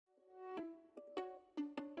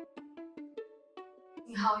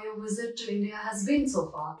how your visit to India has been so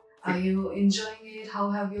far. Are you enjoying it?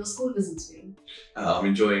 How have your school visits been? I'm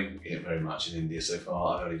enjoying it very much in India so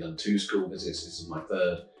far. I've only done 2 school visits. This is my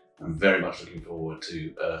 3rd. I'm very much looking forward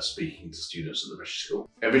to speaking to students at the British School.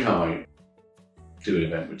 Every time I do an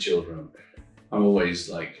event with children, I'm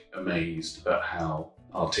always amazed about how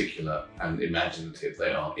articulate and imaginative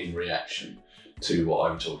they are in reaction to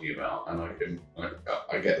what I'm talking about, and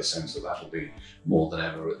I get the sense that that'll be more than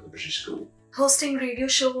ever at the British School. Hosting radio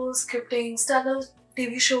shows, scripting stand-up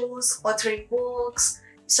TV shows, authoring books,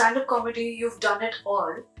 stand-up comedy, you've done it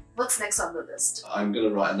all. What's next on the list? I'm going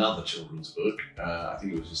to write another children's book. I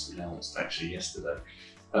think it was just announced actually yesterday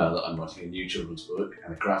that I'm writing a new children's book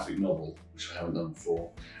and a graphic novel, which I haven't done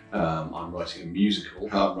before. I'm writing a musical.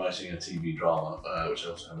 I'm writing a TV drama, which I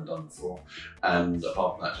also haven't done before. And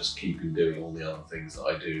apart from that, just keeping doing all the other things that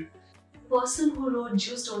I do. The person who wrote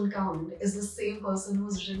Jews Don't Count is the same person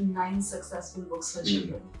who's written 9 successful books for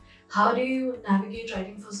children. How do you navigate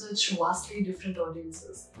writing for such vastly different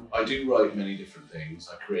audiences? I do write many different things.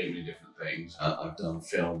 I create many different things. I've done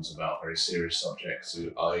films about very serious subjects.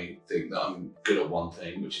 So I think that I'm good at one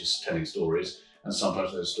thing, which is telling stories. And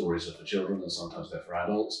sometimes those stories are for children and sometimes they're for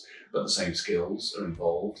adults, but the same skills are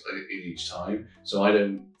involved in each time. So I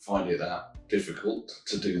don't find it that difficult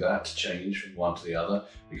to do that, to change from one to the other,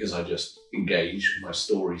 because I just engage with my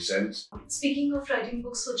story sense. Speaking of writing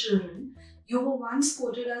books for children, you were once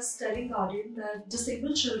quoted as telling Guardian that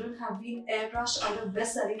disabled children have been airbrushed out of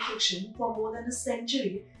best-selling fiction for more than a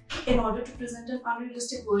century in order to present an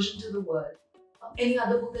unrealistic version to the world. Any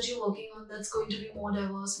other book that you're working on that's going to be more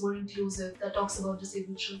diverse, more inclusive, that talks about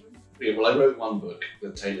disabled children? Yeah, well, I wrote one book,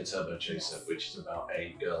 The Taylor Turbo Chaser, which is about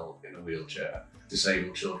a girl in a wheelchair.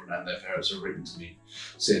 Disabled children and their parents have written to me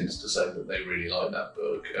since to say that they really like that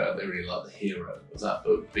book. They really like the hero of that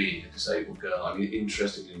book being a disabled girl. I'm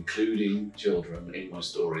interested in including children in my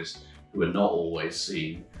stories who are not always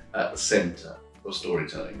seen at the centre of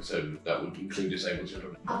storytelling, so that would include disabled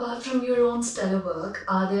children. Apart from your own stellar work,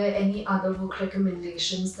 are there any other book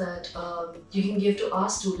recommendations that you can give to our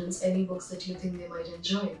students, any books that you think they might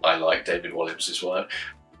enjoy? I like David Baddiel's work.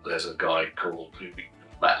 There's a guy called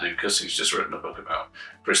Matt Lucas who's just written a book about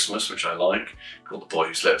Christmas, which I like, called The Boy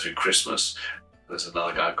Who Slept Through Christmas. There's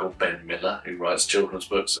another guy called Ben Miller who writes children's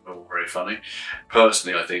books that are all very funny.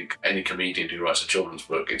 Personally, I think any comedian who writes a children's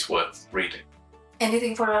book, it's worth reading.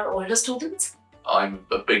 Anything for our older students? I'm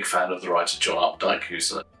a big fan of the writer John Updike,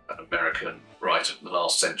 who's an American writer from the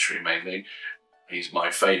last century mainly. He's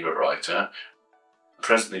my favourite writer. I'm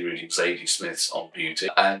presently reading Zadie Smith's On Beauty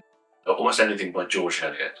and almost anything by George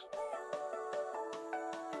Eliot.